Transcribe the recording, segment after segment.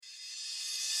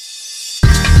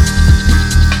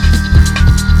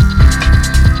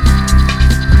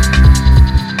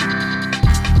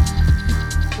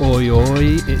Oi,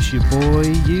 oi, it's your boy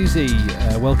Yuzi.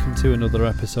 Welcome to another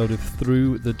episode of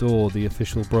Through the Door, the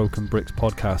official Broken Bricks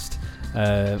podcast.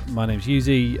 My name's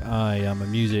Yuzi. I am a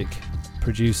music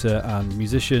producer and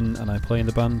musician, and I play in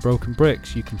the band Broken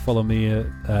Bricks. You can follow me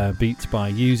at Beats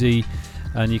by Yuzi,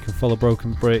 and you can follow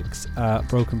Broken Bricks at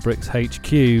Broken Bricks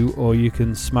HQ, or you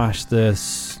can smash the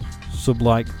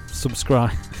subscribe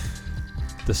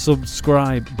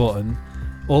button,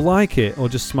 or like it, or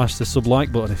just smash the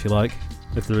sub-like button if you like.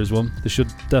 If there is one. They should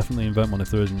definitely invent one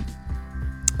if there isn't.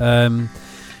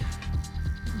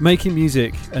 Making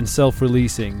music and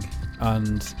self-releasing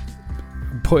and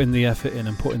putting the effort in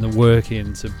and putting the work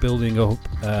into building up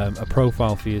a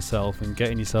profile for yourself and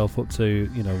getting yourself up to,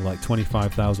 like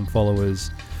 25,000 followers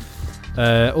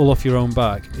all off your own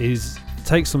back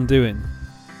takes some doing.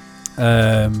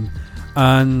 And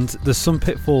there's some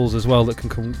pitfalls as well that can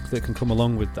come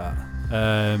along with that.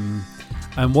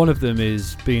 And one of them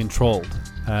is being trolled,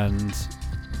 and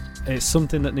it's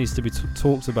something that needs to be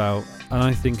talked about, and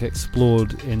I think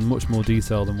explored in much more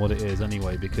detail than what it is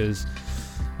anyway, because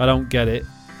I don't get it.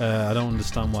 I don't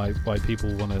understand why people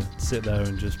want to sit there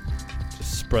and just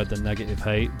spread the negative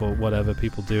hate, but whatever,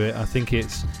 people do it.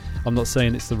 I'm not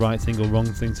saying it's the right thing or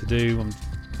wrong thing to do.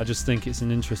 I just think it's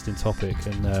an interesting topic,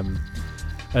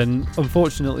 and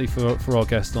unfortunately for our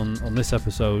guest on this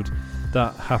episode,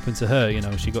 that happened to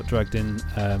her. She got dragged in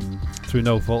through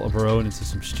no fault of her own into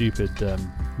some stupid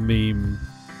meme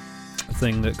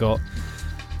thing that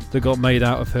got made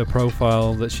out of her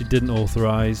profile that she didn't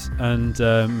authorize, and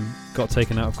got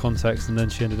taken out of context, and then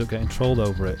she ended up getting trolled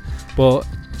over it. But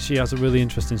she has a really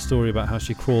interesting story about how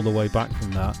she crawled her way back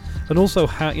from that, and also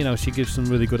how she gives some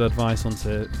really good advice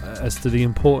as to the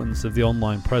importance of the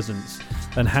online presence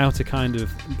and how to kind of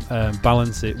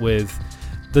balance it with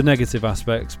the negative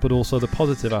aspects, but also the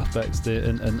positive aspects,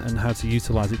 and how to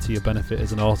utilize it to your benefit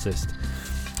as an artist.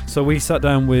 So we sat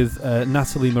down with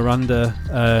Natalie Miranda.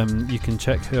 You can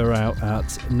check her out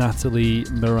at Natalie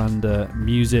Miranda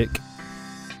Music.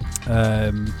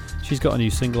 She's got a new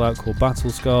single out called Battle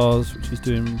Scars, which is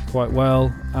doing quite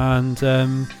well. And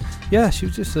she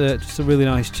was just a really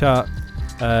nice chat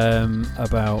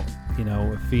about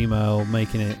a female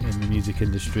making it in the music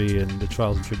industry and the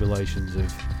trials and tribulations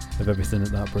of everything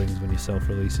that brings when you're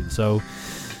self-releasing. So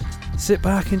sit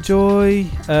back, enjoy.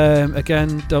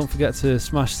 Again, don't forget to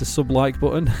smash the sub-like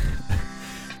button.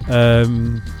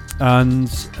 And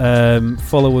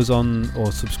follow us on,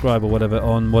 or subscribe, or whatever,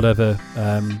 on whatever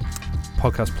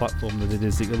podcast platform that it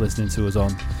is that you're listening to us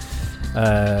on.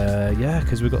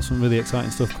 Because we've got some really exciting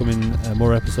stuff coming,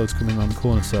 more episodes coming around the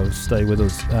corner, so stay with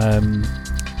us.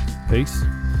 Peace.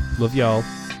 Love y'all.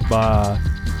 Bye.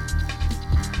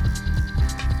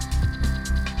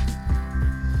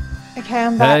 Okay,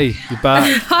 I'm back. Hey, you're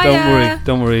back.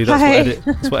 Don't worry.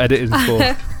 That's what editing's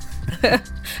for.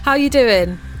 How are you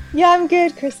doing? Yeah, I'm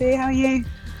good, Chrissy. How are you?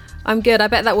 I'm good. I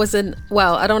bet that wasn't,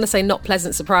 well, I don't want to say not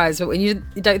pleasant surprise, but when you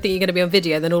don't think you're going to be on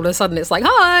video, then all of a sudden it's like,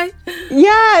 hi.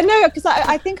 Yeah, no, because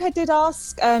I think I did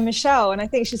ask Michelle, and I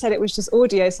think she said it was just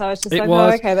audio, so I was just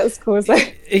oh, okay, that's cool. So.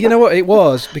 You know what it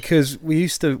was? Because we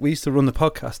used to run the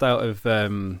podcast out of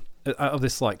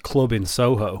this like club in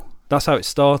Soho. That's how it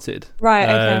started. Right,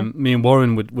 okay. Me and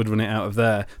Warren would run it out of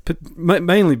there, but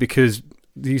mainly because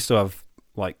they used to have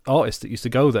like artists that used to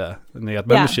go there, and they had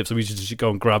memberships, so we used to just go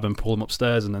and grab and pull them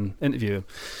upstairs and then interview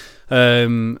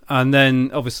them. And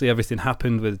then obviously everything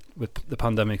happened with the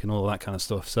pandemic and all that kind of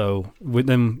stuff. So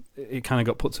then it kind of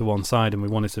got put to one side, and we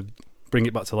wanted to bring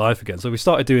it back to life again. So we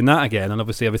started doing that again, and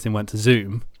obviously everything went to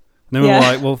Zoom. And then we were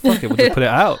like, well, fuck it, we'll just put it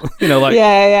out. Put it on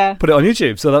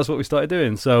YouTube. So that's what we started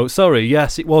doing. So sorry,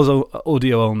 yes, it was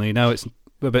audio only. Now it's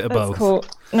a bit of both. Cool.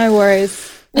 No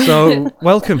worries. So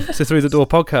welcome to Through the Door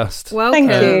podcast. Welcome.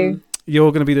 Thank you.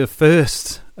 You're going to be the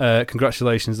first,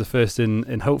 congratulations, the first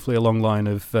in hopefully a long line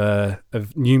of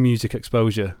new music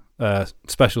exposure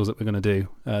specials that we're going to do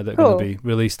that are going to be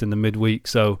released in the midweek.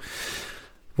 So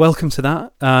welcome to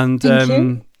that.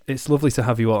 And it's lovely to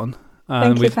have you on.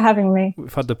 And Thank you for having me.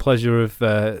 We've had the pleasure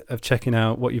of checking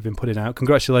out what you've been putting out.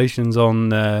 Congratulations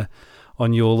on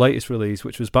your latest release,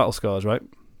 which was Battle Scars, right?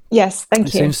 Yes,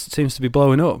 thank you. It seems to be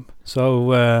blowing up. So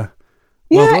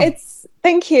well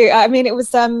thank you. I mean, it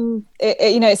was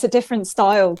it's a different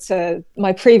style to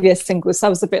my previous singles. So I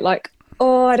was a bit like,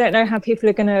 I don't know how people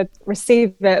are going to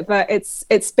receive it, but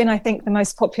it's been, I think, the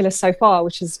most popular so far,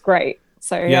 which is great.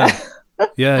 So yeah. I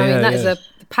mean, that is a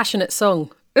passionate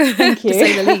song. Thank you. To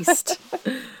say the least.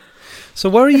 So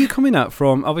where are you coming at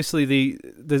from? Obviously, the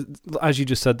as you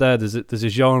just said there, there's a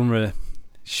genre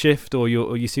shift, or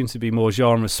you seem to be more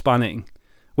genre spanning,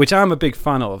 which I'm a big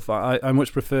fan of. I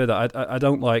much prefer that. I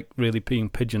don't like really being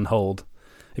pigeonholed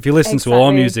If you listen to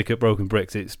our music at Broken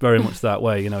Bricks, it's very much that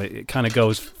way. You know, it kind of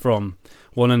goes from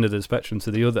one end of the spectrum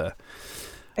to the other.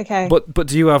 Okay. But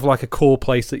do you have like a core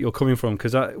place that you're coming from?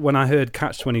 Because when I heard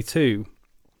Catch-22,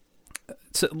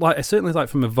 certainly like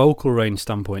from a vocal range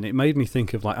standpoint, it made me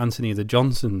think of like Anthony the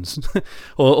Johnsons,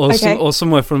 or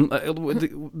somewhere from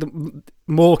the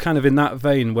more kind of in that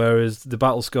vein. Whereas the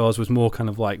Battle Scars was more kind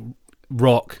of like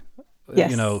rock,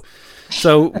 you know.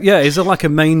 So yeah, is there like a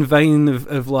main vein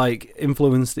of like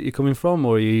influence that you're coming from,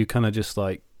 or are you kind of just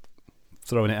like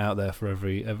throwing it out there for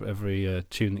every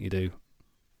tune that you do?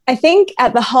 I think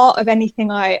at the heart of anything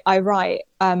I write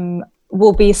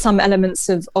will be some elements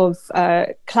of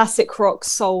classic rock,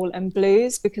 soul and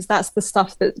blues, because that's the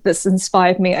stuff that's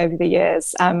inspired me over the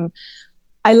years.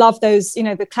 I love those, you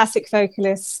know, the classic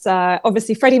vocalists,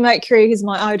 obviously Freddie Mercury, who's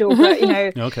my idol, but, you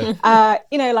know,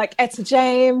 you know, like Etta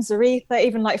James, Aretha,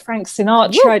 even like Frank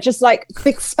Sinatra, just like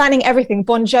big spanning everything,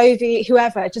 Bon Jovi,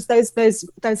 whoever, just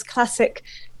those classic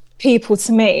people.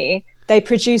 To me, they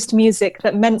produced music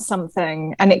that meant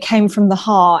something, and it came from the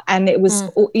heart, and it was,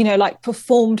 you know, like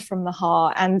performed from the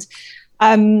heart. And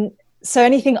so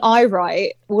anything I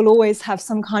write will always have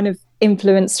some kind of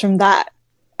influence from that,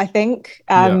 I think.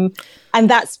 And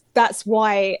that's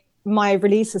why my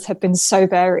releases have been so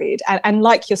varied. And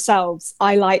like yourselves,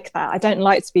 I like that. I don't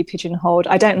like to be pigeonholed.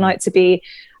 I don't like to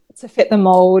fit the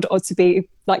mold, or to be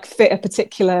like fit a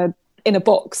particular in a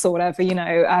box or whatever, you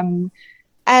know.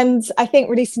 And I think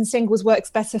releasing singles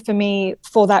works better for me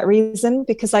for that reason,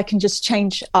 because I can just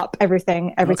change up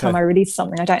everything every time I release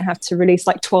something. I don't have to release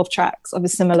like 12 tracks of a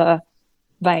similar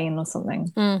vein or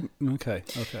something. Okay.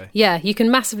 Yeah, you can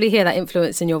massively hear that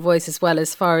influence in your voice as well,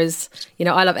 as far as, you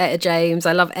know, I love Etta James,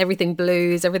 I love everything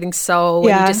blues, everything soul.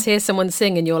 When you just hear someone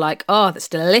sing and you're like, oh, that's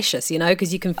delicious, you know,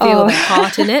 because you can feel their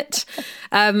heart in it.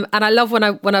 And I love when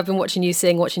I've been watching you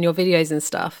sing, watching your videos and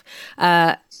stuff,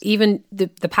 even the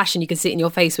passion, you can see it in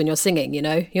your face when you're singing, you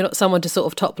know. You're not someone to sort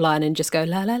of top line and just go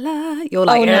la la la. You're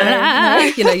like,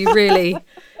 no. You know, you really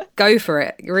go for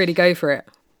it. You really go for it.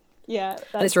 Yeah,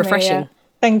 and it's refreshing. Me, yeah.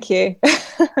 Thank you.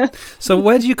 So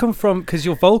where do you come from? Because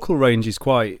your vocal range is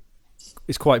quite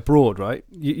broad, right?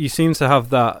 You seem to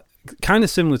have that kind of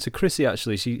similar to Chrissy.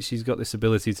 Actually, she's got this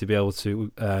ability to be able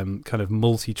to kind of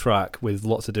multi-track with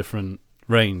lots of different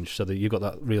range, so that you've got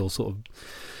that real sort of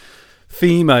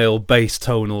female bass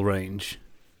tonal range.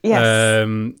 Yes.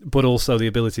 But also the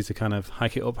ability to kind of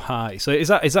hike it up high. So is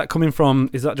that coming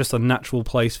from? Is that just a natural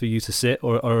place for you to sit,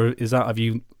 or is that, have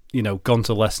you know, gone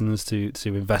to lessons to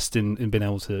invest in being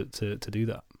able to do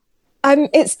that?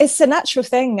 It's a natural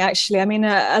thing, actually. I mean,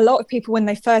 a lot of people, when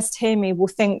they first hear me,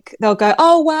 they'll go,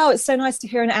 oh wow, it's so nice to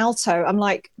hear an alto. I'm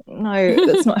like, no,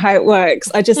 that's not how it works.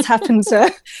 I just happen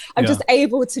to I'm just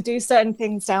able to do certain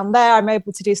things down there, I'm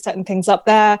able to do certain things up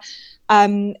there.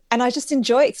 And I just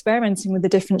enjoy experimenting with the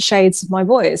different shades of my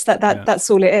voice. That's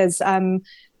all it is.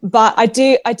 But I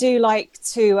do like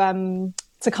to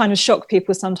kind of shock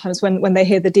people sometimes when they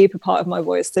hear the deeper part of my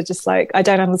voice. They're just like, I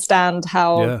don't understand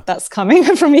how that's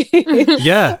coming from you.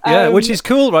 Which is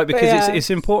cool, right? Because it's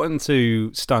important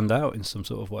to stand out in some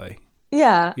sort of way.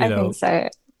 Yeah, I think so.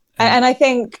 And I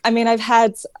think, I mean, I've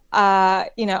had,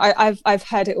 you know, I've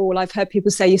heard it all. I've heard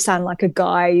people say, you sound like a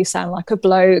guy, you sound like a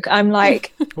bloke. I'm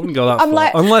like, I wouldn't go that far.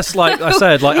 Like, unless, like I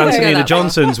said, like Anthony the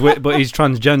Johnsons, but he's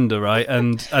transgender, right?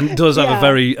 And does have a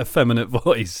very effeminate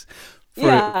voice.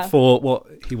 For what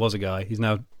he was a guy, he's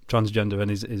now transgender and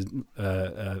is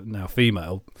now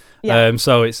female.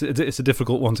 So it's a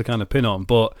difficult one to kind of pin on.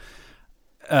 But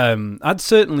I'd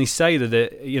certainly say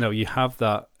that you have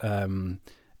that.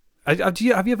 Have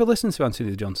you ever listened to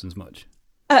Anthony the Johnsons much?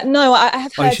 No, I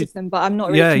have heard of them, but I'm not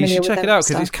really familiar with them. Yeah, you should check it out,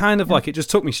 because it's kind of like, it just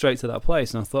took me straight to that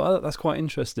place, and I thought, oh, that's quite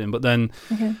interesting. But then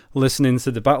listening to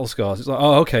the Battle Scars, it's like,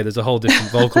 oh, okay, there's a whole different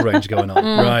vocal range going on.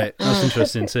 Right, that's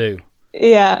interesting too.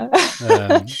 Yeah.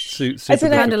 It's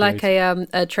kind of like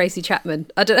a Tracy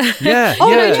Chapman. I don't know. Yeah,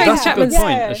 no, Tracy that's Chapman's a good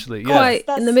point, actually. Yeah.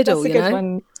 Quite in the middle, that's a good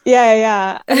one.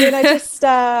 Yeah. I mean, I just,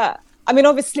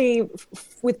 obviously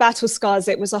with Battle Scars,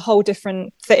 it was a whole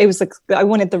different, I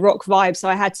wanted the rock vibe, so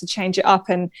I had to change it up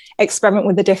and experiment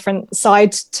with a different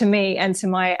side to me and to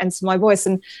my voice.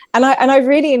 And I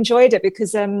really enjoyed it,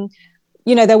 because, you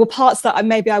know, there were parts that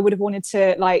I would have wanted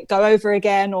to like go over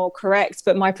again or correct,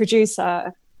 but my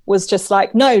producer was just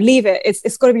like, no, leave it.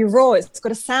 It's got to be raw. It's got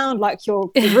to sound like you're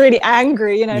really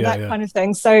angry, you know, kind of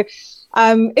thing. So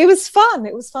it was fun.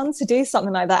 It was fun to do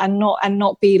something like that and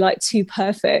not be like too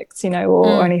perfect, you know,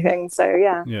 or anything. So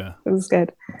it was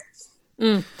good.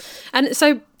 And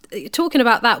so, talking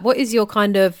about that, what is your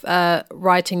kind of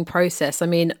writing process? I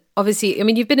mean, obviously,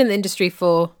 you've been in the industry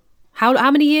for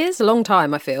how many years? A long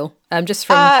time, I feel. Just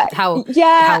from how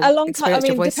a long time. I mean,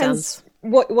 your voice depends sounds.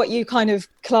 What you kind of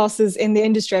classes in the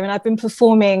industry. I mean, I've been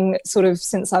performing sort of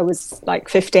since I was like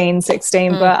 15,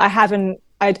 16, but I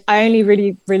only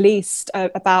really released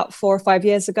about 4 or 5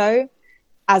 years ago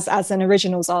as an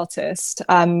originals artist.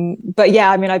 But yeah,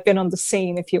 I mean, I've been on the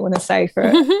scene, if you want to say,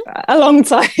 for a long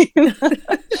time.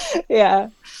 Yeah.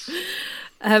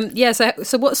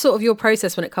 So what's sort of your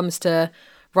process when it comes to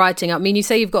writing? I mean, you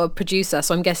say you've got a producer,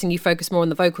 so I'm guessing you focus more on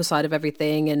the vocal side of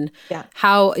everything. And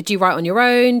how do you write on your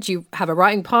own? Do you have a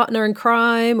writing partner in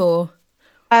crime, or?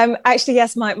 Actually,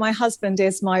 yes, my husband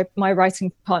is my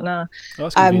writing partner. Oh,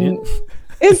 that's convenient.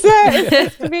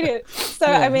 It's convenient. So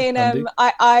I mean,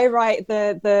 I write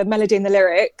the melody and the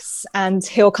lyrics, and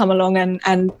he'll come along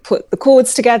and put the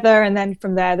chords together, and then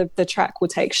from there the track will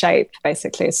take shape,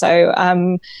 basically. So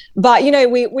but you know,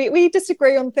 we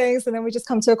disagree on things, and then we just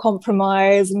come to a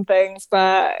compromise and things.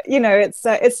 But you know, it's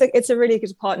a really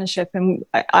good partnership. And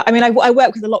I mean, I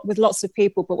work with lots of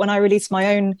people, but when I release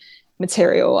my own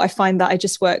material, I find that I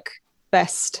just work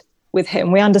best with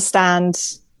him. We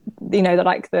understand, you know,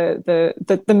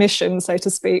 the mission, so to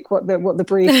speak, what the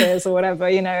brief is or whatever,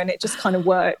 you know, and it just kind of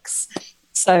works.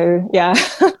 So yeah.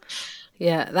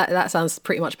 Yeah, that sounds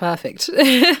pretty much perfect.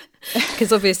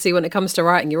 Because obviously when it comes to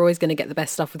writing, you're always going to get the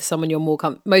best stuff with someone you're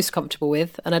most comfortable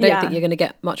with, and I don't think you're going to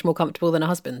get much more comfortable than a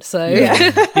husband. So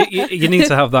you need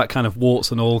to have that kind of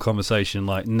warts and all conversation,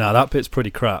 like, nah, that bit's pretty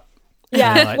crap.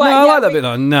 Yeah, like, I like that bit.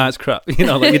 No, nah, it's crap. You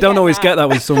know, like, you don't always get that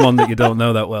with someone that you don't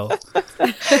know that well.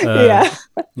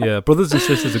 Yeah, brothers and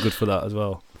sisters are good for that as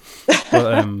well.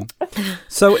 But,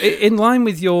 so in line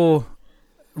with your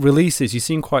releases, you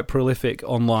seem quite prolific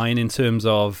online in terms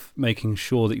of making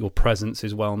sure that your presence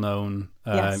is well known.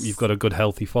 Yes. You've got a good,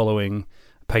 healthy following,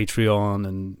 Patreon,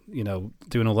 and you know,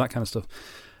 doing all that kind of stuff.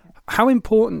 How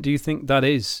important do you think that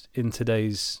is in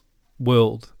today's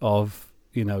world of,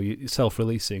 you know,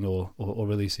 self-releasing or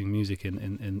releasing music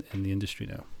in the industry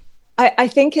now? I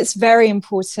think it's very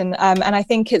important, and I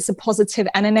think it's a positive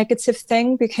and a negative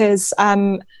thing, because I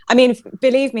mean,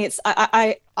 believe me, it's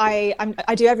I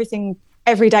do everything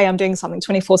every day. I'm doing something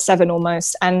 24/7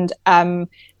 almost, and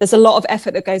there's a lot of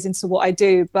effort that goes into what I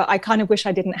do, but I kind of wish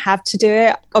I didn't have to do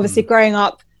it. Obviously, growing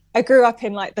up, I grew up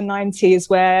in like the 90s,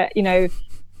 where, you know,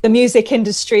 the music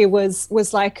industry was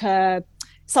like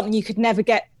something you could never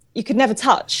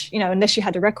touch, you know, unless you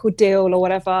had a record deal or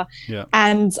whatever. Yeah.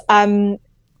 And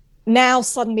now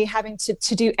suddenly having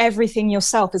to do everything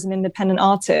yourself as an independent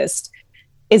artist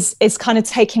is kind of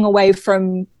taking away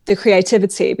from the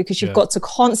creativity, because you've got to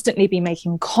constantly be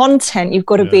making content. You've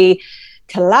got to be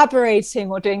collaborating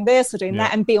or doing this or doing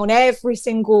that, and be on every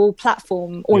single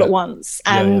platform all at once.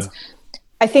 And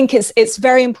I think it's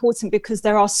very important, because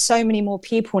there are so many more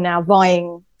people now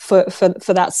vying for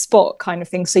that spot kind of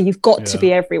thing. So you've got to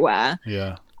be everywhere.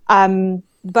 Yeah.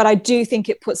 But I do think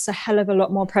it puts a hell of a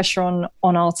lot more pressure on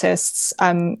artists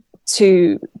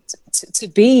to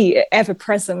be ever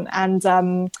present. And I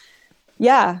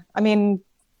mean,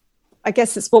 I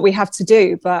guess it's what we have to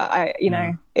do, but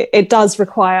it does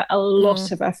require a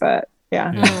lot of effort.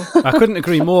 Yeah. I couldn't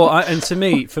agree more. And to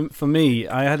me, for me,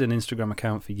 I had an Instagram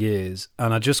account for years,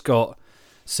 and I just got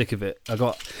sick of it.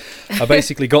 I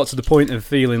basically got to the point of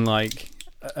feeling like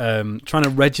trying to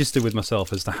register with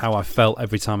myself as to how I felt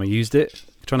every time I used it,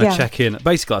 trying to check in.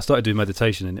 Basically, I started doing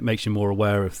meditation, and it makes you more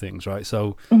aware of things, right?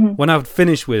 So when I'd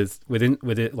finish with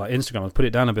it, like Instagram, I'd put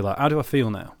it down and be like, how do I feel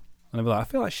now? And I'd be like, I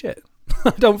feel like shit.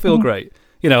 I don't feel great.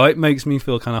 You know, it makes me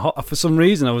feel kind of hot. For some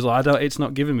reason, I was like, it's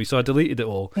not giving me, so I deleted it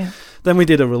all. Yeah. Then we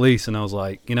did a release, and I was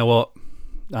like, you know what?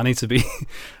 I need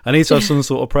to have some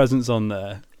sort of presence on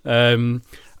there. And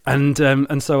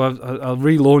so I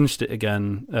relaunched it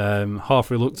again, half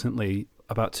reluctantly,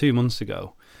 about 2 months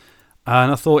ago.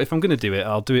 And I thought, if I'm going to do it,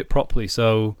 I'll do it properly.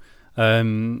 So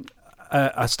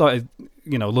I started,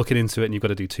 you know, looking into it, and you've got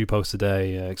to do 2 posts a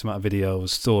day, X amount of videos,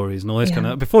 stories, and all this kind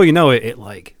of. Before you know it, it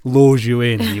like lures you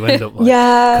in, and you end up like,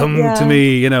 come to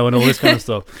me, you know, and all this kind of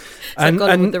stuff. And like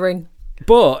God with the ring.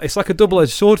 But it's like a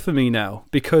double-edged sword for me now,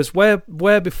 because where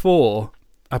before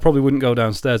I probably wouldn't go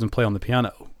downstairs and play on the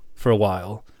piano for a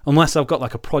while, unless I've got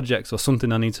like a project or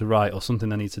something I need to write or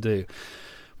something I need to do.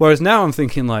 Whereas now I'm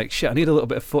thinking like, shit, I need a little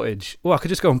bit of footage. Oh, I could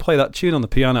just go and play that tune on the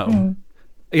piano.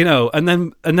 You know, and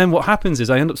then what happens is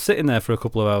I end up sitting there for a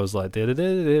couple of hours like, and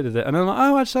I'm like,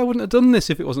 oh, actually I wouldn't have done this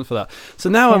if it wasn't for that. So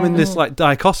now I'm in this like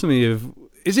dichotomy of,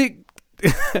 is it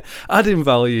adding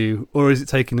value or is it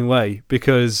taking away?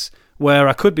 Because where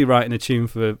I could be writing a tune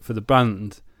for the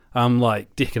band, I'm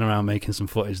like dicking around making some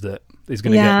footage that is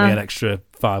going to get me an extra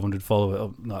 500 followers.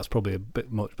 Oh, no, that's probably a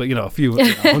bit much, but you know, a few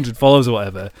 100 followers or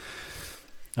whatever.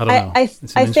 I don't know.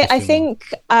 I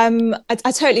think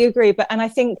I totally agree, and I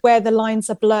think where the lines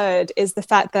are blurred is the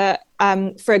fact that,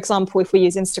 for example, if we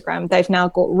use Instagram, they've now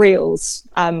got Reels,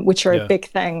 which are a big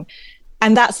thing.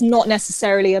 And that's not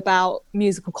necessarily about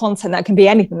musical content. That can be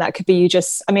anything. That could be you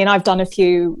just, I mean, I've done a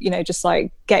few, just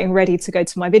like getting ready to go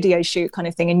to my video shoot kind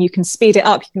of thing. And you can speed it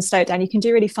up, you can slow it down, you can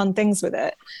do really fun things with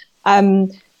it.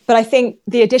 But I think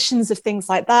the additions of things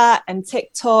like that and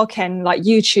TikTok and like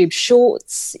YouTube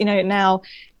Shorts, now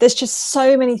there's just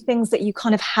so many things that you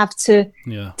kind of have to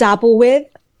dabble with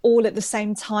all at the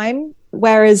same time.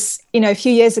 Whereas, a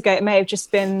few years ago, it may have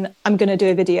just been, I'm going to do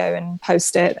a video and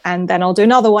post it, and then I'll do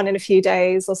another one in a few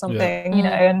days or something,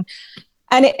 and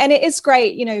it is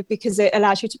great, because it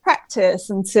allows you to practice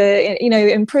and to,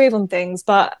 improve on things.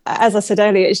 But as I said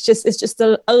earlier, it's just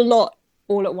a lot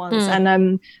all at once.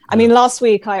 And I mean, last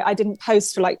week I didn't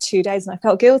post for like 2 days and I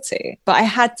felt guilty, but I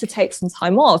had to take some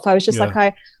time off. I was just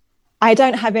like, I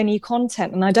don't have any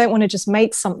content and I don't want to just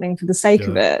make something for the sake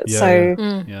of it. You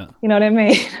know what I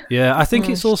mean? Yeah, I think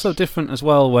it's also different as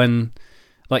well when,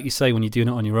 like you say, when you're doing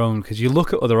it on your own, because you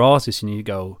look at other artists and you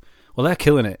go, well, they're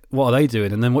killing it. What are they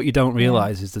doing? And then what you don't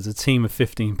realise is there's a team of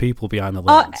 15 people behind the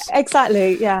lens.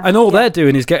 Exactly, yeah. And all they're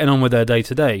doing is getting on with their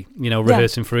day-to-day,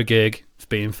 rehearsing for a gig, it's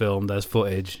being filmed, there's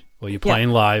footage. Or you're playing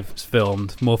live, it's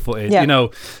filmed, more footage,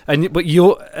 but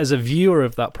you're, as a viewer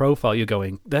of that profile, you're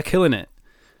going, they're killing it.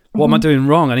 What am I doing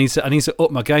wrong? I need to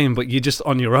up my game, but you're just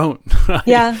on your own, right?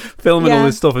 Yeah. Filming all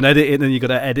this stuff and editing, and you got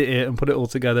to edit it and put it all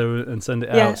together and send it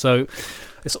out. So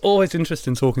it's always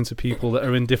interesting talking to people that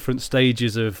are in different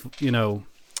stages of,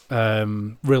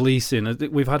 releasing.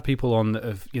 We've had people on that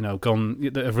have,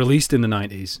 that have released in the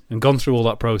 90s and gone through all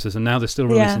that process, and now they're still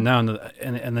releasing now,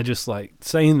 and they're just like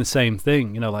saying the same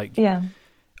thing,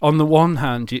 on the one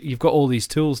hand, you've got all these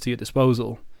tools to your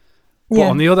disposal. But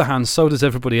on the other hand, so does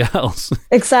everybody else.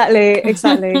 Exactly.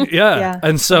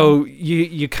 And so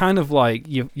you kind of like,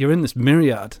 you're in this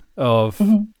myriad of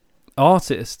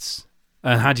artists,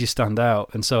 and how do you stand out?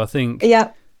 And so I think,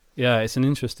 it's an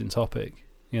interesting topic.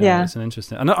 It's an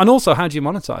interesting, and also, how do you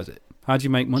monetize it? How do you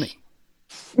make money?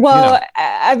 Well,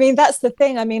 I mean, that's the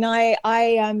thing. I mean, I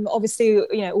obviously,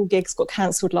 all gigs got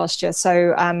cancelled last year.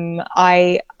 So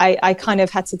I kind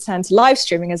of had to turn to live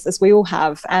streaming as we all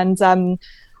have. And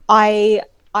I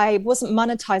wasn't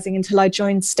monetizing until I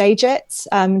joined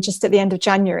StageIt just at the end of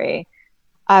January.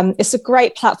 It's a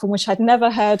great platform which I'd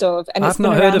never heard of, and I've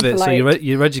not heard of it. So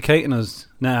you're educating us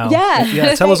now.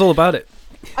 Yeah. Tell us all about it.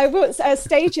 I wrote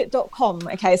stageit.com.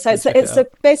 Okay, so it's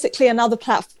basically another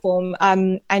platform,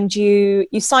 and you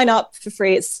sign up for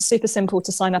free. It's super simple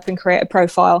to sign up and create a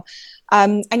profile,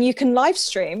 and you can live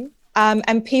stream,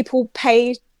 and people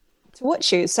pay to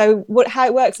watch you. So how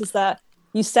it works is that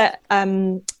you set,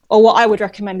 or what I would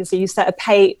recommend is that you set a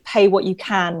pay what you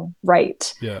can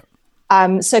rate. Yeah.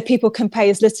 So people can pay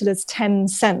as little as 10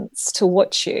 cents to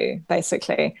watch you,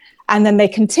 basically. And then they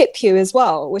can tip you as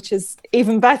well, which is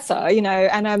even better,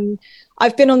 And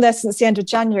I've been on there since the end of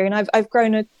January, and I've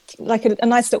grown a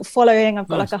nice little following. I've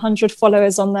got like 100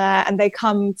 followers on there, and they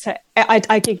come to.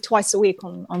 I gig twice a week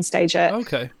on StageIt.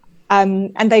 Okay.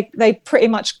 And they pretty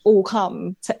much all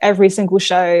come to every single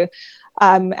show.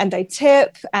 And they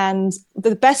tip, and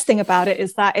the best thing about it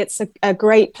is that it's a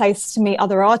great place to meet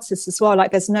other artists as well.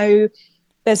 Like there's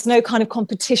no kind of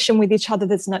competition with each other.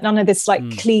 There's none of this like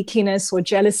cliquiness or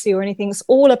jealousy or anything. It's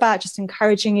all about just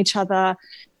encouraging each other,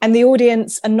 and the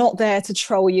audience are not there to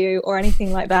troll you or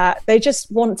anything like that. They just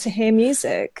want to hear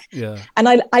music. Yeah. And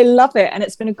I love it, and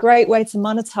it's been a great way to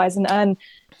monetize and earn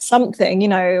something,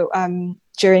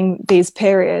 during these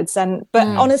periods. But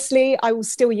honestly, I will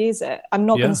still use it. I'm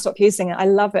not going to stop using it. I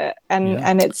love it.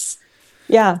 And it's,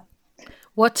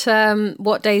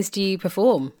 What days do you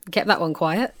perform? Kept that one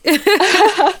quiet.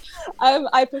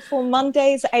 I perform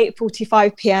Mondays at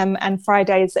 8:45 p.m. and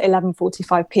Fridays at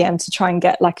 11:45 p.m. to try and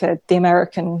get like the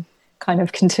American kind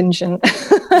of contingent.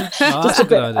 Just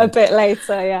a bit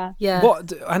later, Yeah.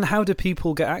 And how do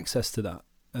people get access to that,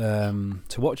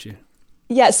 to watch you?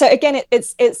 Yeah, so again,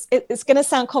 it's going to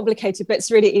sound complicated, but it's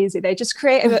really easy. They just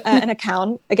create an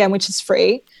account, again, which is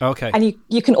free. Okay. And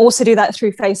you can also do that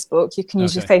through Facebook. You can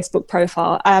use your Facebook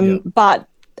profile. But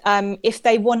if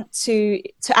they want to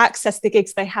access the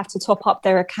gigs, they have to top up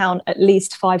their account at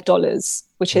least $5,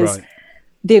 which is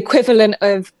the equivalent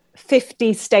of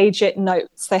 50 StageIt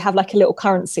notes. They have like a little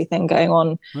currency thing going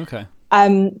on. Okay.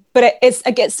 But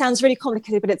it sounds really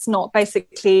complicated, but it's not.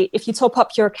 Basically, if you top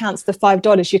up your account to the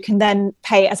 $5, you can then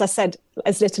pay, as I said,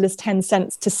 as little as 10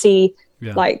 cents to see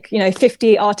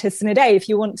 50 artists in a day if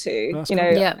you want to. That's cool.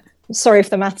 Yeah. Sorry if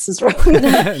the maths is wrong.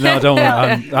 No, don't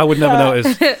worry. I would never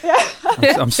notice.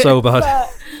 I'm so bad.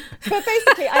 but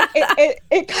basically,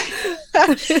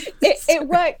 it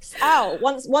works out.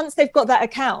 Once they've got that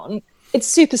account, it's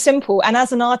super simple. And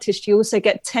as an artist, you also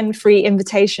get 10 free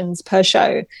invitations per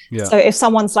show. Yeah. So if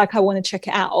someone's like, I want to check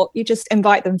it out, you just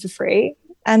invite them for free,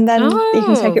 and then you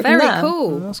can take it from there. Very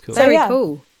cool. Oh, that's cool. Very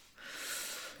cool.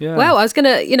 Yeah. Well, I was going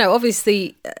to,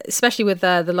 obviously, especially with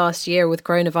the last year with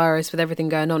coronavirus, with everything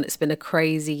going on, it's been a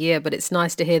crazy year, but it's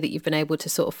nice to hear that you've been able to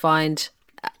sort of find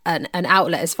an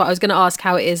outlet. As far, I was going to ask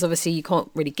how it is. Obviously, you can't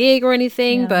really gig or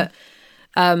anything, but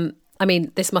I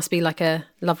mean, this must be like a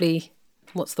lovely,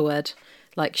 what's the word?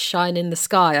 Like shine in the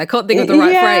sky. I can't think of the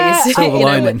right phrase. Silver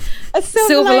lining. A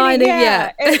silver lining,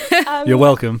 yeah. You're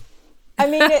welcome. I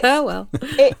mean,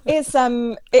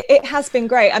 it has been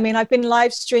great. I mean, I've been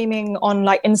live streaming on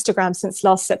like Instagram since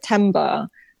last September,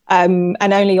 and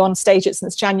only on stage it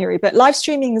since January. But live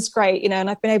streaming is great, and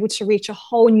I've been able to reach a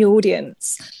whole new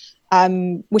audience,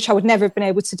 which I would never have been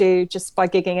able to do just by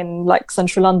gigging in like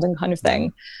central London kind of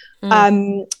thing.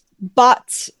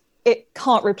 But it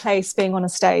can't replace being on a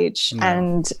stage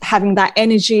and having that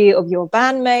energy of your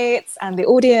bandmates and the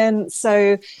audience.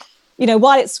 So,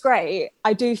 while it's great,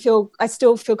 I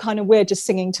still feel kind of weird just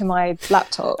singing to my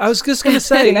laptop. I was just going to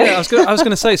say, I was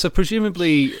going to say, so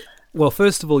presumably, well,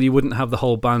 first of all, you wouldn't have the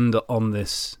whole band on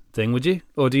this thing, would you?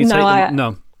 Or do you take them?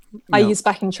 No. I use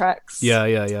backing tracks. Yeah.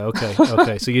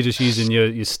 Okay. So you're just using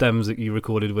your stems that you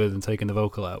recorded with and taking the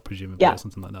vocal out, presumably, or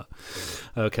something like that.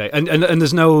 Okay. And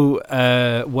there's no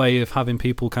way of having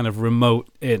people kind of remote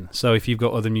in. So if you've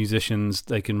got other musicians,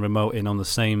 they can remote in on the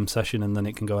same session and then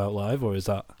it can go out live, or is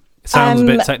that? It sounds a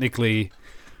bit technically.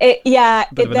 There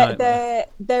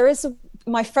is.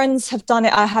 My friends have done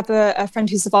it. I have a friend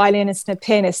who's a violinist and a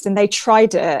pianist, and they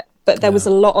tried it, but there was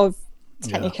a lot of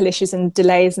technical issues and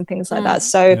delays and things like that.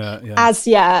 So as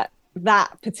yet,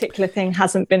 that particular thing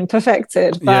hasn't been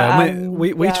perfected. But,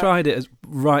 we tried it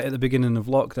right at the beginning of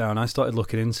lockdown. I started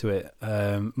looking into it.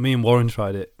 Me and Warren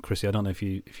tried it. Chrissy, I don't know if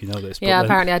you know this. Yeah,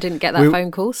 apparently I didn't get that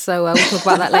phone call, so we'll talk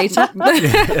about that later.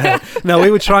 No, we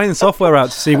were trying software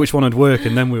out to see which one would work,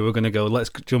 and then we were going to go,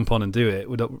 let's jump on and do it.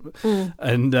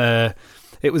 And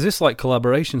it was this like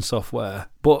collaboration software,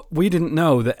 but we didn't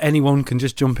know that anyone can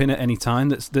just jump in at any time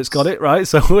that's got it, right?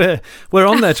 So we're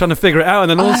on there trying to figure it out,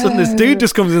 and then all of a sudden this dude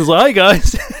just comes in and is like, "Hi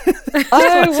guys."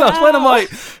 When I'm like,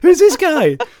 "Who's this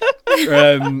guy?"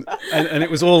 and it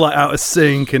was all like out of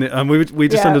sync, and we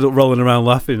just ended up rolling around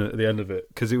laughing at the end of it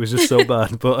because it was just so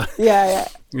bad. But yeah.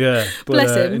 But,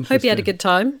 bless him. Hope he had a good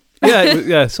time.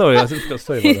 Yeah. Sorry, I forgot to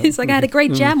say about that. It's like I had a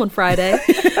great jam on Friday.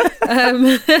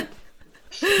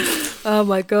 Oh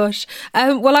my gosh.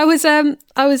 Well, I was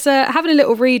having a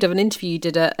little read of an interview you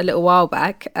did a little while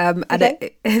back, and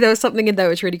there was something in there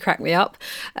which really cracked me up,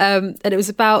 and it was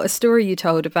about a story you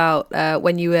told about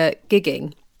when you were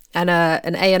gigging and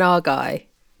an A&R guy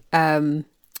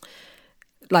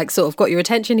like sort of got your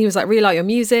attention. He was like, really like your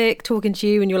music, talking to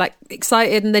you, and you're like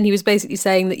excited, and then he was basically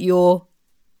saying that you're,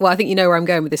 well, I think you know where I'm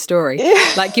going with this story.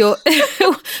 Yeah. Like you're,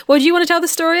 well, do you want to tell the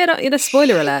story?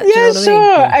 Spoiler alert. Yeah,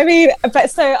 sure. I mean,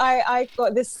 but so I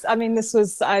got this, I mean, this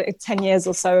was 10 years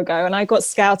or so ago, and I got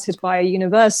scouted by a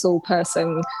Universal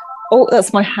person. Oh,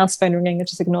 that's my house phone ringing. I'll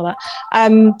just ignore that.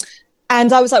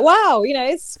 And I was like, wow,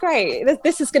 it's great.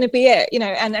 This is going to be it,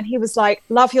 and he was like,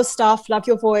 love your stuff, love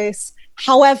your voice.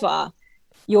 However,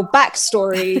 your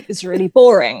backstory is really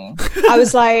boring. I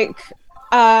was like,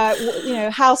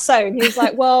 how so? And he was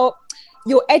like, well,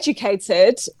 you're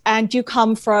educated and you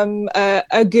come from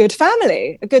a good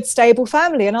family, a good stable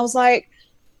family. And I was like,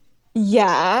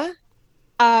 yeah,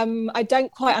 I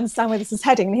don't quite understand where this is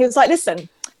heading. And he was like, listen,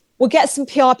 we'll get some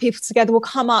PR people together, we'll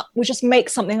come up, we'll just make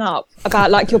something up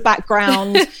about like your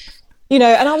background, and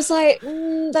I was like,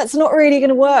 that's not really going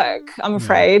to work, I'm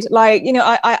afraid. Like,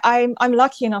 I'm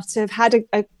lucky enough to have had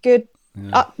a good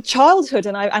childhood,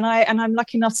 and I'm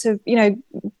lucky enough to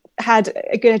had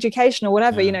a good education or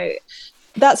whatever.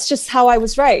 That's just how I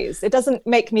was raised. It doesn't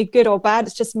make me good or bad.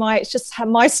 It's just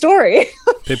my story.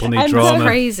 People need drama. That's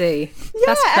crazy.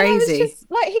 That's crazy.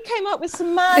 Just, like, he came up with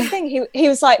some mad thing. He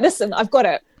was like, listen, I've got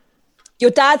it. Your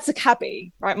dad's a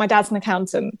cabbie, right? My dad's an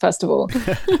accountant, first of all.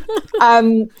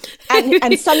 And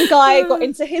some guy got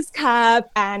into his cab,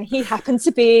 and he happened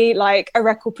to be like a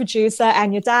record producer,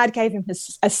 and your dad gave him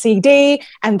a CD,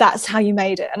 and that's how you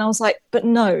made it. And I was like, but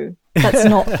no,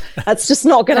 that's just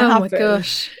not going to happen. Oh my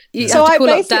gosh. You have to call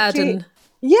up dad and...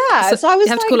 Yeah, so I was like, you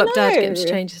have to call up dad to get him to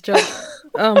change his job.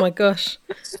 Oh my gosh.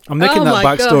 I'm nicking that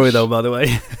backstory though, by the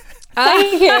way.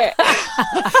 Thank you.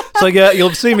 So yeah,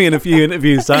 you'll see me in a few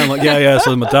interviews. I'm like, yeah.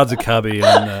 So my dad's a cabbie,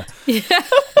 and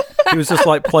He was just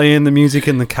like playing the music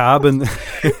in the cab, and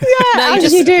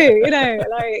you do,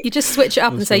 like you just switch it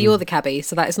up and say you're the cabbie,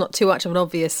 so that it's not too much of an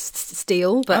obvious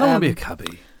steal. But I don't want to be a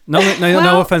cabbie.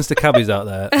 No offense to cabbies out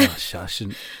there. Oh, I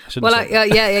shouldn't. Well,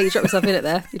 you drop yourself in it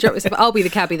there. You drop yourself. I'll be the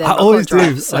cabbie then. I always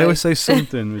do. So. I always say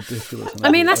something ridiculous.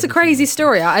 I mean, that's a crazy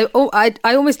story. I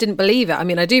almost didn't believe it. I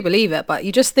mean, I do believe it, but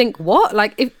you just think, what?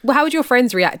 Like, how would your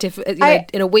friends react if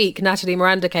in a week Natalie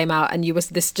Miranda came out and you was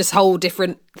this just whole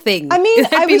different thing? I mean,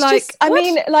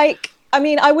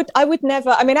 I would never.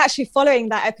 I mean, actually, following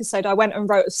that episode, I went and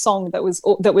wrote a song that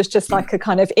was just like a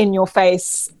kind of in your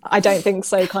face, I don't think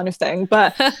so kind of thing.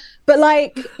 But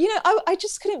like, I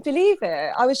just couldn't believe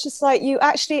it. I was just like, you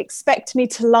actually expect me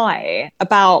to lie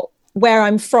about where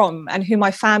I'm from and who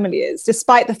my family is,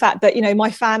 despite the fact that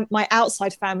my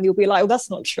outside family will be like, oh, that's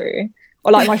not true,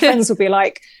 or like my friends will be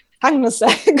like, hang on a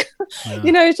sec. Yeah.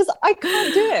 It's just, I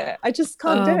can't do it. I just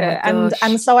can't do it.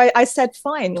 And so I said,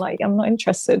 fine, like, I'm not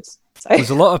interested. So.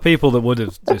 There's a lot of people that would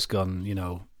have just gone,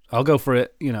 I'll go for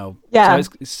it, Yeah.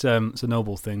 So it's a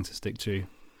noble thing to stick to.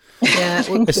 Yeah,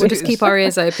 we'll just keep our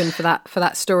ears open for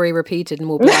that story repeated, and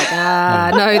we'll be like,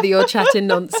 no, that you're chatting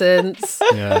nonsense.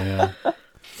 Yeah.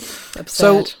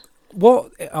 Absurd.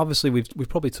 So, obviously we've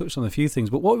probably touched on a few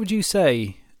things, but what would you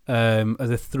say are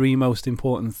the three most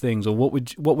important things, or what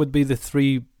would be the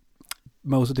three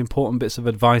most important bits of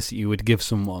advice that you would give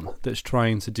someone that's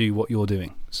trying to do what you're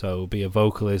doing? So, be a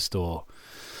vocalist, or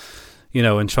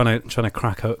and trying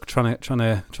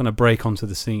to break onto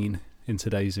the scene in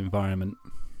today's environment.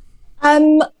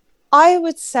 I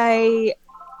would say,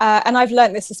 and I've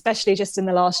learned this especially just in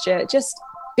the last year, just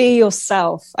be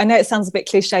yourself. I know it sounds a bit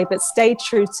cliche, but stay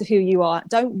true to who you are.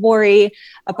 Don't worry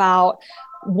about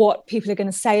what people are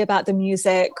going to say about the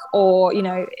music, or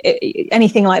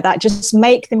anything like that. Just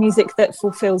make the music that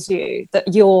fulfills you,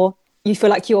 that you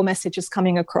feel like your message is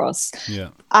coming across. Yeah.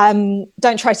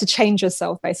 Don't try to change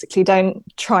yourself, basically. Don't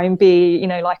try and be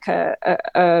like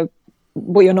a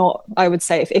well, you're not. I would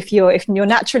say if you're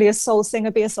naturally a soul singer,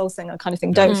 be a soul singer kind of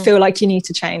thing. Don't feel like you need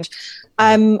to change.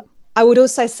 I would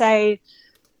also say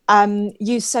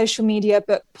use social media,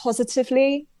 but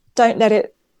positively. Don't let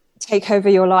it take over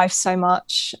your life so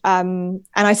much. And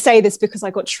I say this because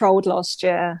I got trolled last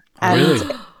year,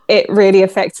 and it really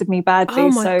affected me badly. Oh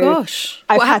my gosh!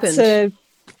 What happened?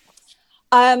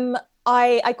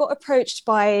 I got approached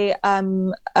by a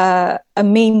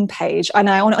meme page, and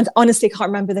I honestly can't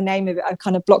remember the name of it. I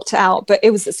kind of blocked it out, but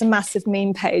it's a massive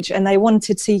meme page, and they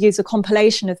wanted to use a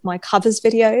compilation of my covers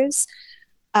videos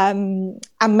and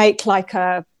make like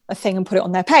a thing and put it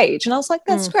on their page. And I was like,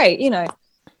 that's great,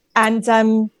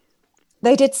 And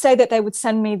they did say that they would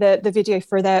send me the video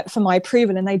for my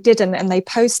approval, and they didn't, and they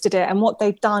posted it. And what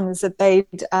they've done is that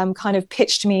they'd kind of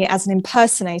pitched me as an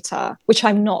impersonator, which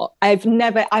I'm not.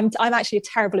 I'm actually a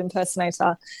terrible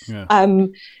impersonator. Yeah.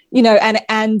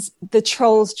 And the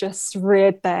trolls just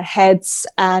reared their heads,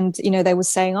 and they were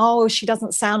saying, oh, she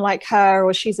doesn't sound like her,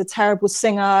 or she's a terrible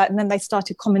singer. And then they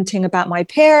started commenting about my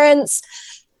appearance,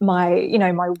 my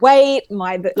weight,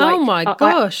 oh my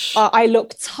gosh, I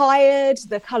look tired,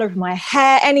 the color of my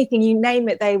hair, anything, you name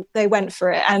it, they went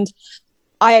for it. And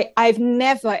I've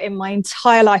never in my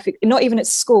entire life, not even at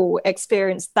school,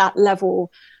 experienced that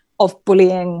level of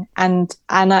bullying, and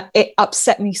it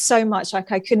upset me so much.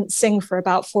 Like, I couldn't sing for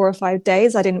about 4 or 5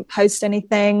 days. I didn't post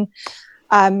anything,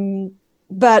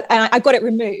 but I got it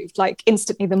removed like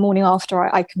instantly the morning after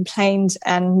I complained,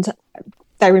 and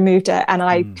they removed it, and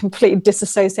I completely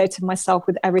disassociated myself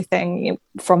with everything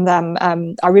from them.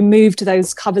 I removed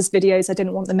those covers videos. I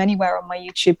didn't want them anywhere on my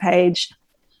YouTube page.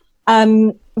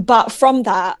 But from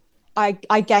that,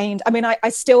 I gained, I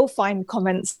still find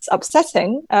comments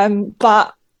upsetting,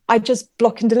 but I just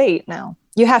block and delete now.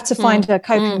 You have to find a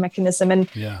coping mechanism. And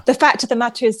the fact of the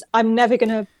matter is, I'm never going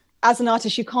to, as an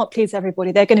artist, you can't please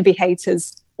everybody. They're going to be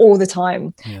haters all the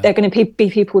time. Yeah. They're going to be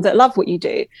people that love what you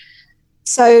do.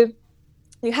 So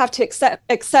you have to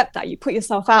accept that. You put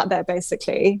yourself out there,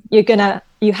 basically. You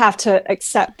have to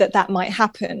accept that might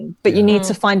happen, but you need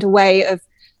to find a way of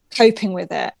coping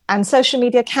with it. And social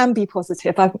media can be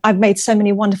positive. I've made so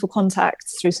many wonderful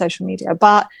contacts through social media,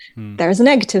 but there is a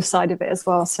negative side of it as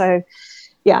well. So,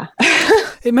 yeah.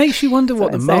 It makes you wonder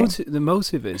what the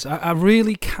motive is. I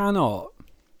really cannot.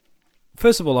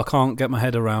 First of all, I can't get my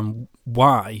head around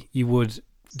why you would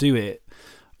do it,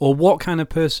 or what kind of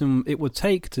person it would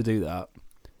take to do that.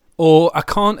 Or I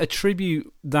can't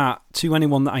attribute that to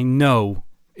anyone that I know.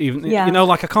 Even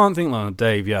I can't think like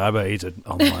Dave. Yeah, I bet he's an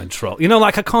online troll.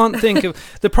 I can't think of.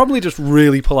 They're probably just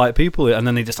really polite people, and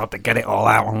then they just have to get it all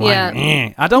out online.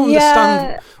 Yeah. I don't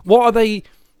understand. What are they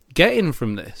getting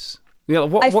from this?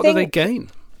 What do they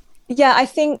gain? Yeah, I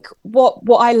think what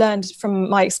I learned from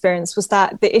my experience was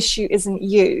that the issue isn't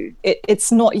you.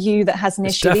 It's not you that has an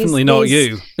issue. It's definitely not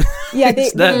you. Yeah,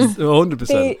 it's them,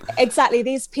 100%. Exactly.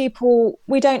 These people,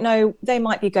 we don't know. They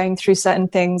might be going through certain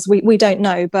things. We don't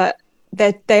know, but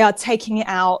they are taking it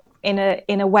out in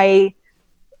a way.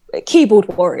 Keyboard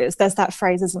warriors. There's that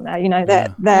phrase, isn't there? You know,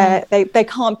 they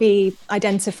can't be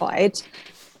identified,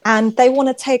 and they want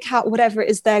to take out whatever it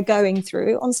is they're going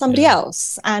through on somebody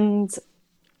else. And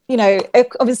you know,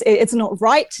 obviously it's not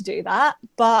right to do that,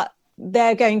 but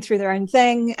they're going through their own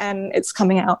thing and it's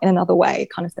coming out in another way,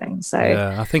 kind of thing. So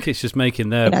yeah, I think it's just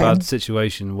making their bad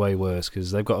situation way worse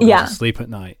because they've got to go to sleep at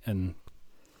night, and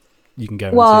you can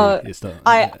guarantee it's not.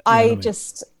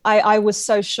 I was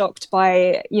so shocked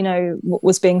by, you know, what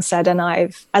was being said, and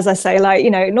I've, as I say, like,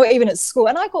 you know, not even at school,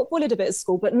 and I got bullied a bit at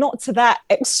school, but not to that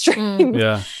extreme.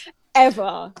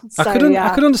 Ever. So, I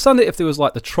could understand it if there was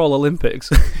like the Troll Olympics,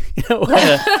 you know,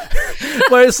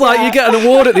 where it's like you get an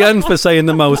award at the end for saying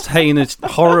the most heinous,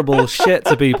 horrible shit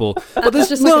to people. But there's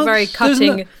just like a very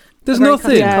cutting. There's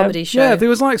nothing. Comedy show. Yeah, there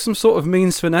was like some sort of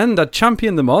means to an end. I'd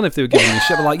champion them on if they were giving me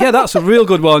shit. But like, yeah, that's a real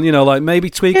good one. You know, like maybe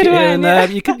tweak it here and there.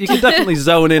 You could definitely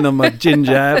zone in on my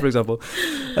ginger hair, for example.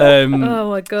 Oh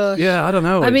my gosh. Yeah, I don't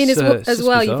know. I mean, as well,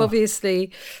 bizarre. you've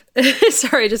obviously.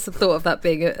 Sorry, just the thought of that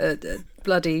being a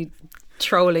bloody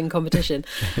trolling competition.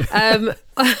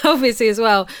 Obviously, as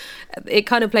well, it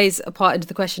kind of plays a part into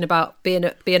the question about being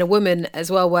a woman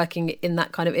as well, working in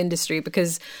that kind of industry,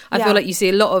 because I feel like you see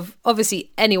a lot of,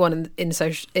 obviously anyone in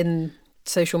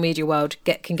social media world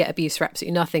can get abuse for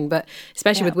absolutely nothing, but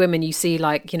especially with women, you see,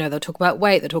 like, you know, they'll talk about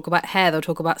weight, they'll talk about hair, they'll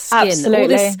talk about skin, all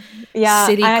this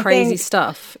silly, crazy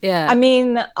stuff. Yeah, I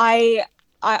mean, I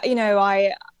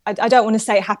don't want to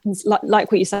say it happens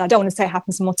like what you said. I don't want to say it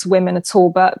happens more to women at all,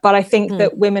 but I think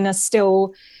that women are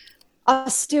still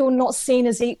not seen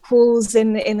as equals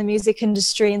in the music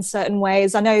industry in certain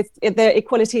ways. I know the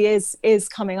equality is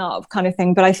coming up, kind of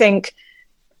thing, but I think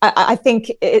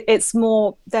it's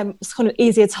more them kind of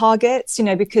easier targets, you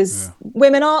know, because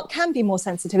women can be more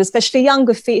sensitive, especially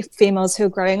younger females who are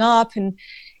growing up, and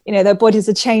you know, their bodies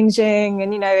are changing,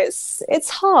 and you know, it's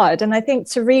hard. And I think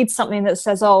to read something that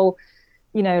says, oh,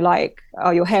 you know, like,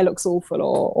 oh, your hair looks awful,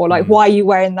 or like, why are you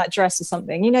wearing that dress or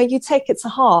something? You know, you take it to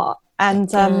heart,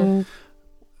 and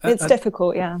it's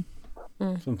difficult,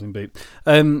 Something beep.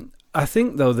 I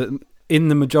think, though, that in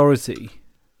the majority,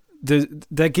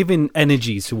 they're giving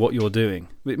energy to what you're doing.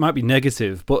 It might be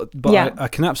negative, but I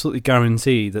can absolutely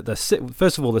guarantee that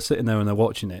first of all, they're sitting there and they're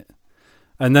watching it,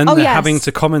 and then they're having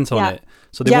to comment on it.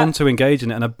 So they want to engage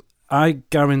in it, and I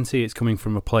guarantee it's coming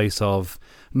from a place of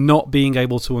not being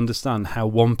able to understand how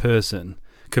one person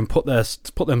can put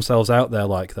themselves out there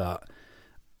like that,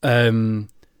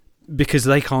 because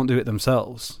they can't do it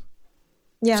themselves.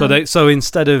 Yeah. So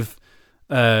instead of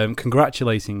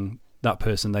congratulating that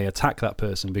person, they attack that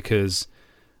person because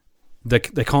they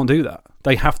can't do that.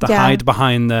 They have to hide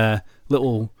behind their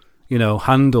little, you know,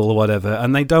 handle or whatever,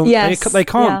 and they don't. They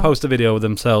can't post a video of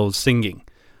themselves singing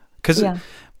because.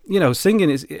 You know,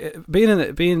 singing is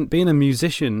being a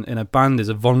musician in a band is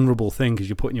a vulnerable thing because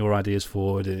you're putting your ideas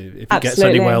forward. If it gets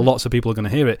anywhere, lots of people are going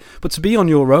to hear it. But to be on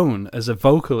your own as a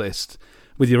vocalist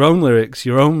with your own lyrics,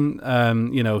 your own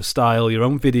you know, style, your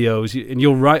own videos, and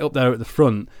you're right up there at the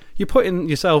front, you're putting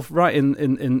yourself right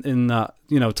in that,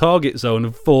 you know, target zone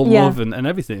of full love and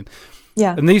everything.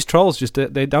 Yeah. And these trolls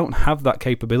they don't have that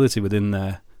capability within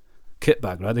their kit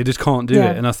bag, right? They just can't do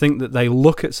it. And I think that they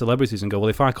look at celebrities and go, well,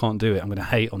 if I can't do it, I'm going to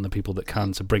hate on the people that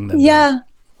can to bring them down.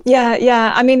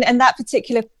 I mean, and that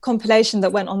particular compilation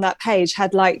that went on that page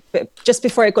had, like, just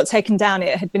before it got taken down,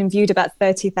 it had been viewed about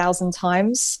 30,000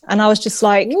 times, and I was just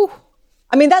like, ooh.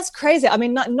 I mean, that's crazy. I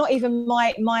mean, not even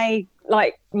my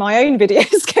own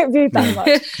videos get viewed that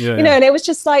much. You know, and it was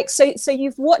just like, so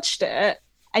you've watched it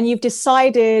and you've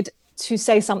decided to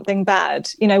say something bad,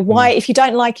 you know, why, if you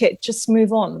don't like it, just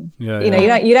move on. You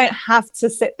know, you don't have to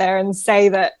sit there and say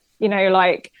that, you know,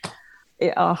 like,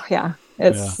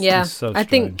 it's so I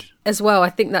think as well, I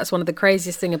think that's one of the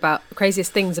craziest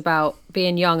things about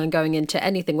being young and going into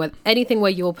anything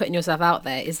where you're putting yourself out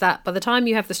there, is that by the time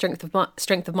you have the strength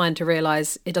of mind to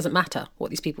realize it doesn't matter what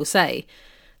these people say,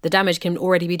 the damage can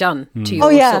already be done to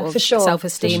your sort of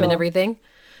self-esteem and everything.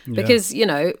 Because, you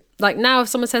know, like now if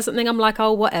someone says something, I'm like,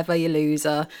 oh, whatever, you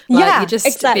loser. Like, you're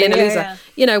just being a loser. Yeah.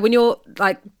 You know, when you're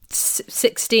like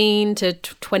 16 to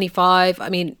 25, I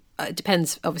mean, it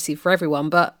depends obviously for everyone,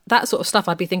 but that sort of stuff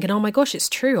I'd be thinking, oh my gosh, it's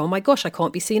true. Oh my gosh, I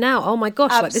can't be seen out. Oh my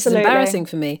gosh, like this is embarrassing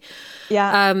for me.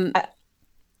 Yeah.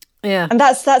 And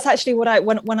that's actually what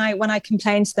when I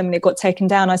complained to them and it got taken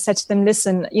down, I said to them,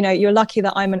 listen, you know, you're lucky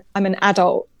that I'm an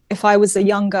adult if I was a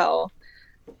young girl,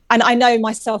 and I know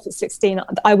myself at 16,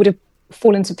 I would have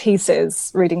fallen to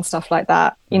pieces reading stuff like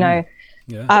that, you know.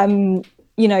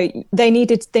 You know, they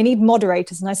need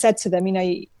moderators. And I said to them, you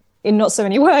know, in not so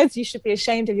many words, you should be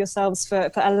ashamed of yourselves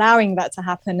for allowing that to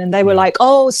happen. And they were like,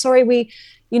 oh, sorry, we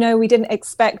didn't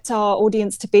expect our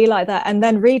audience to be like that. And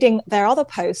then reading their other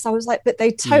posts, I was like, but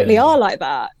they totally are like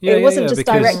that. It wasn't just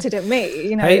directed at me.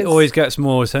 You know, hate always gets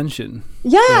more attention.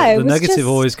 Yeah. The negative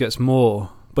always gets more,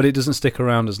 but it doesn't stick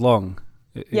around as long.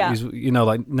 You know,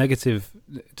 like negative,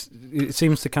 it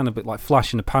seems to kind of be like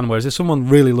flash in the pan, whereas if someone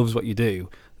really loves what you do,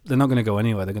 they're not going to go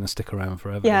anywhere. They're going to stick around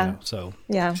forever. Yeah. You know? So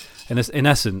in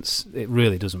essence, it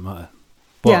really doesn't matter.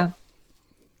 But,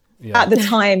 yeah. At the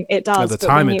time, it does. At the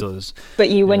time, it does. But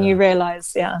when you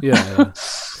realise,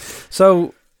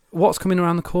 So, what's coming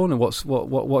around the corner? What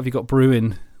have you got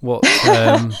brewing? What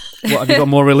have you got?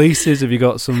 More releases? Have you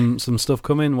got some stuff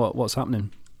coming? What's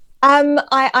happening? I'm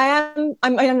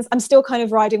still kind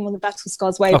of riding on the Battle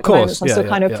Scars wave at the moment, so I'm still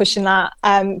kind of pushing that.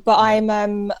 But I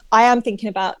am thinking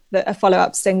about a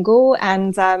follow-up single,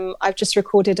 and I've just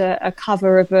recorded a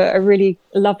cover of a really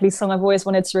lovely song I've always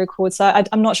wanted to record. So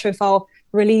I'm not sure if I'll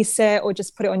release it or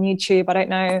just put it on YouTube. I don't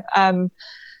know.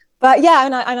 But yeah,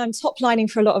 and I'm top lining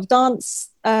for a lot of dance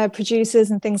producers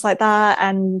and things like that,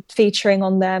 and featuring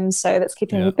on them, so that's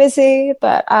keeping me busy.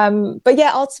 But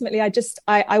yeah, ultimately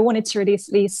I wanted to release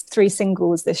at least 3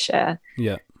 singles this year,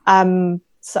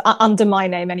 so under my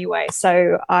name anyway,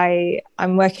 so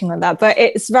I'm working on that, but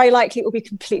it's very likely it will be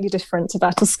completely different to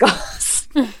Battle Scars.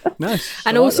 Nice.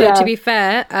 And also, to be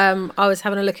fair, I was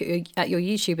having a look at your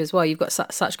YouTube as well. You've got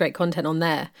such great content on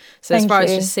there. So as far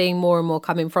as just seeing more and more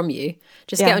coming from you,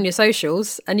 just get on your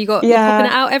socials, and you're popping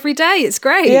it out every day. It's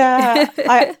great. Yeah,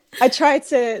 I try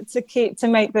to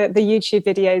make the YouTube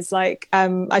videos like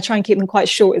I try and keep them quite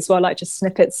short as well, like just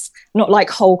snippets, not like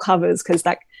whole covers, because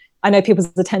like I know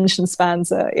people's attention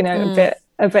spans are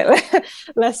a bit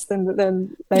less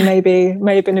than they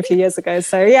may have been a few years ago.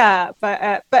 So yeah,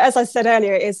 but as I said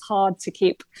earlier, it is hard to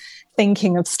keep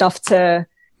thinking of stuff to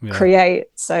create.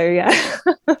 So yeah.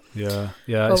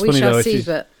 Well, it's we shall see.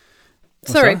 But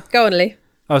sorry, go on, Lee.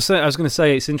 I was going to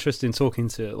say it's interesting talking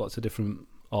to lots of different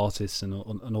artists and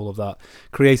all of that.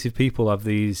 Creative people have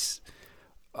these.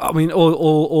 I mean,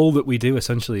 all that we do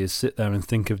essentially is sit there and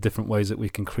think of different ways that we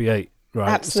can create. Right.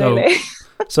 Absolutely.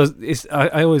 So it's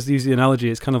I always use the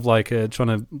analogy. It's kind of like trying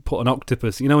to put an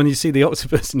octopus. You know, when you see the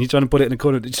octopus and you're trying to put it in a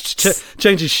corner, it just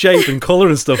changes shape and colour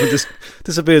and stuff, and just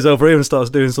disappears over here and starts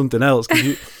doing something else.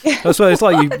 That's why it's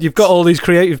like you've got all these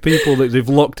creative people that they've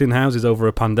locked in houses over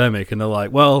a pandemic, and they're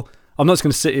like, well, I'm not just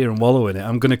going to sit here and wallow in it.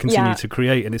 I'm going to continue to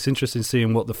create, and it's interesting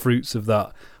seeing what the fruits of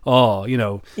that are. You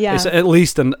know, it's at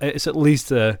least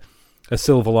a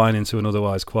silver lining to an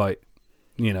otherwise quite,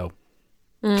 you know,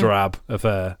 drab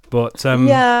affair. But I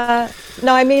mean,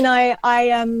 I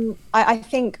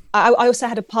think I also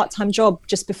had a part-time job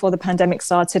just before the pandemic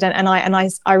started, and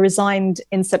I resigned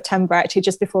in September, actually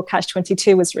just before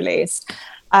Catch-22 was released,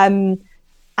 and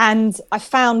I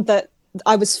found that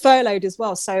I was furloughed as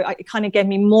well, so it kind of gave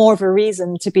me more of a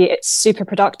reason to be super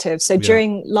productive. So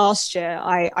during last year,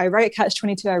 I wrote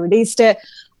Catch-22, I released it.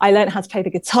 I learned how to play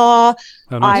the guitar.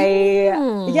 Oh, nice.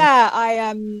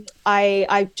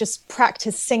 I just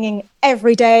practiced singing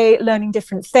every day, learning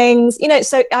different things. You know,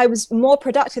 so I was more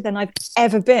productive than I've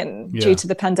ever been due to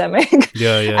the pandemic.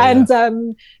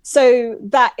 So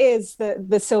that is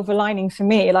the silver lining for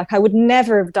me. Like I would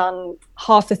never have done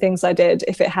half the things I did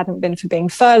if it hadn't been for being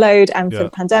furloughed and for the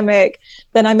pandemic.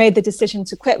 Then I made the decision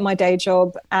to quit my day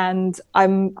job, and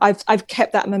I've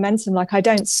kept that momentum. Like I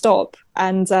don't stop,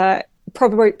 and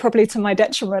probably to my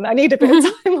detriment. I need a bit of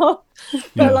time off,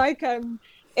 but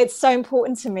it's so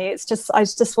important to me. It's just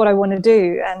what I want to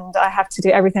do, and I have to do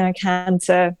everything I can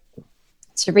to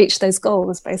reach those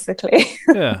goals, basically.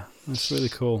 Yeah, that's really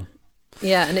cool.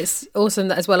 Yeah, and it's awesome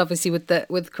that as well, obviously, with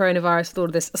coronavirus, with all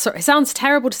of this. Sorry, it sounds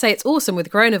terrible to say it's awesome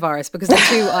with coronavirus because the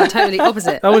two are totally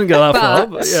opposite. I wouldn't go that far,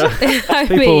 but yeah.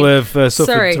 People have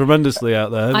suffered tremendously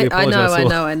out there. I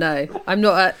know. I'm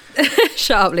not.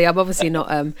 Shut up, Lee. I'm obviously not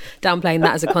downplaying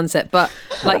that as a concept, but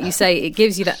like you say, it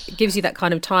gives you that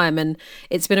kind of time, and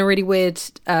it's been a really weird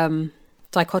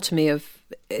dichotomy of.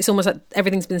 It's almost like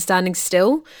everything's been standing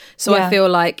still. So I feel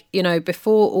like, you know,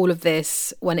 before all of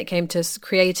this, when it came to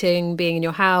creating, being in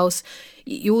your house,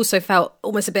 you also felt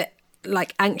almost a bit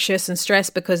like anxious and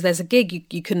stressed because there's a gig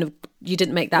you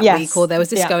didn't make that week, or there was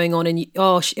this going on, and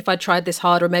if I tried this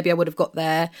harder, maybe I would have got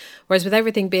there. Whereas with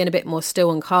everything being a bit more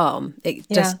still and calm, it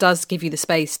just does give you the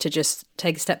space to just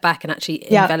take a step back and actually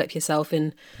envelop yourself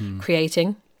in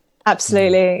creating.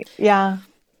 Absolutely. Yeah.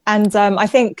 And I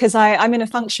think because I'm in a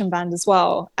function band as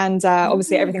well, and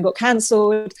obviously everything got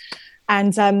cancelled.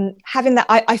 And having that,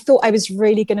 I thought I was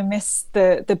really going to miss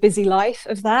the busy life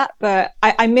of that, but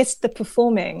I missed the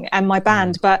performing and my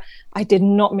band, but I did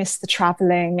not miss the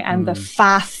traveling and the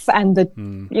faff and the,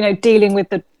 dealing with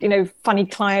the, funny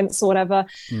clients or whatever.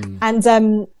 And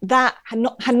that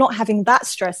not having that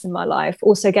stress in my life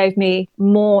also gave me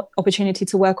more opportunity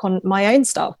to work on my own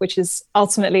stuff, which is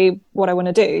ultimately what I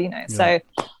want to do, So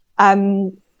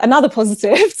another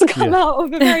positive to come out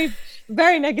of a very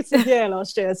very negative year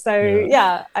last year. So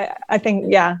I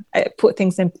think it put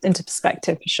things into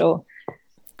perspective for sure.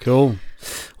 Cool.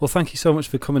 Well, thank you so much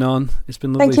for coming on. It's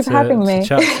been lovely to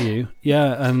chat to you.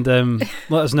 Yeah, and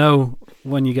let us know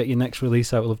when you get your next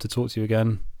release out. We'd love to talk to you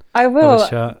again. I will. Have a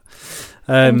chat.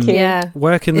 Thank you.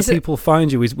 Where can the people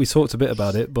find you? We talked a bit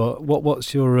about it, but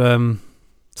what's your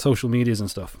social medias and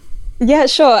stuff? Yeah,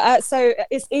 sure. So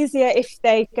it's easier if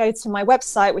they go to my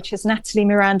website, which is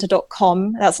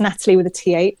nataliemiranda.com. That's Natalie with a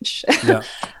TH. Yeah.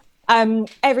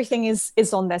 Everything is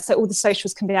on there. So all the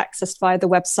socials can be accessed via the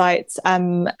website.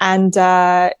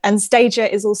 And Stager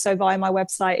is also via my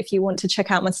website if you want to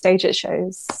check out my Stager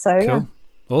shows. So cool. Yeah.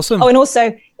 Awesome. Oh, and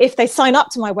also if they sign up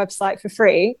to my website for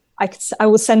free, I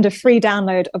will send a free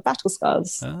download of Battle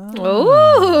Scars.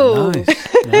 Oh,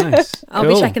 nice. I'll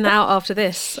be checking that out after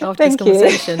this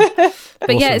conversation. But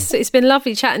awesome. It's been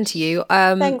lovely chatting to you.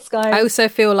 Thanks, guys. I also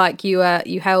feel like you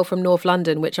hail from North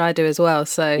London, which I do as well.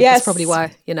 So that's probably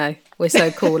why we're so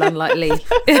cool, unlike Lee.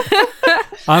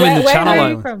 I'm in the Channel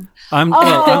Islands.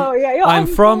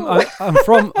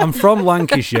 I'm from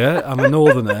Lancashire. I'm a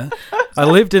northerner. I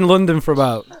lived in London for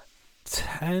about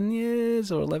 10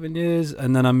 years or 11 years,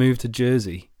 and then I moved to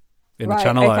Jersey in the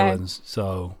Channel Islands.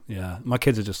 So yeah, my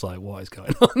kids are just like, what is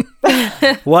going on?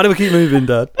 Why do we keep moving,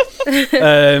 Dad?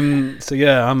 So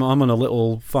yeah, I'm on a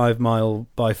little 5 mile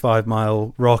by 5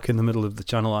 mile rock in the middle of the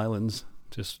Channel Islands,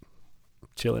 just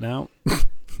chilling out.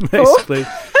 Basically.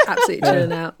 Absolutely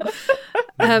chilling out.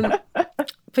 But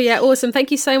yeah, awesome.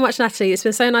 Thank you so much, Natalie. It's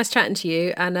been so nice chatting to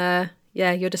you, and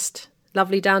you're just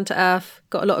lovely, down to earth,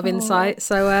 got a lot of insight.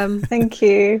 So thank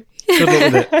you. Good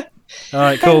luck with it. All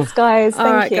right, cool. Thanks, guys.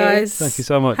 All right, guys. Thank you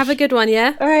so much. Have a good one,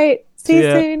 yeah? All right. See you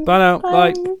soon. Bye now.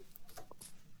 Bye.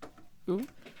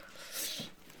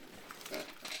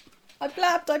 I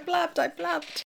blabbed.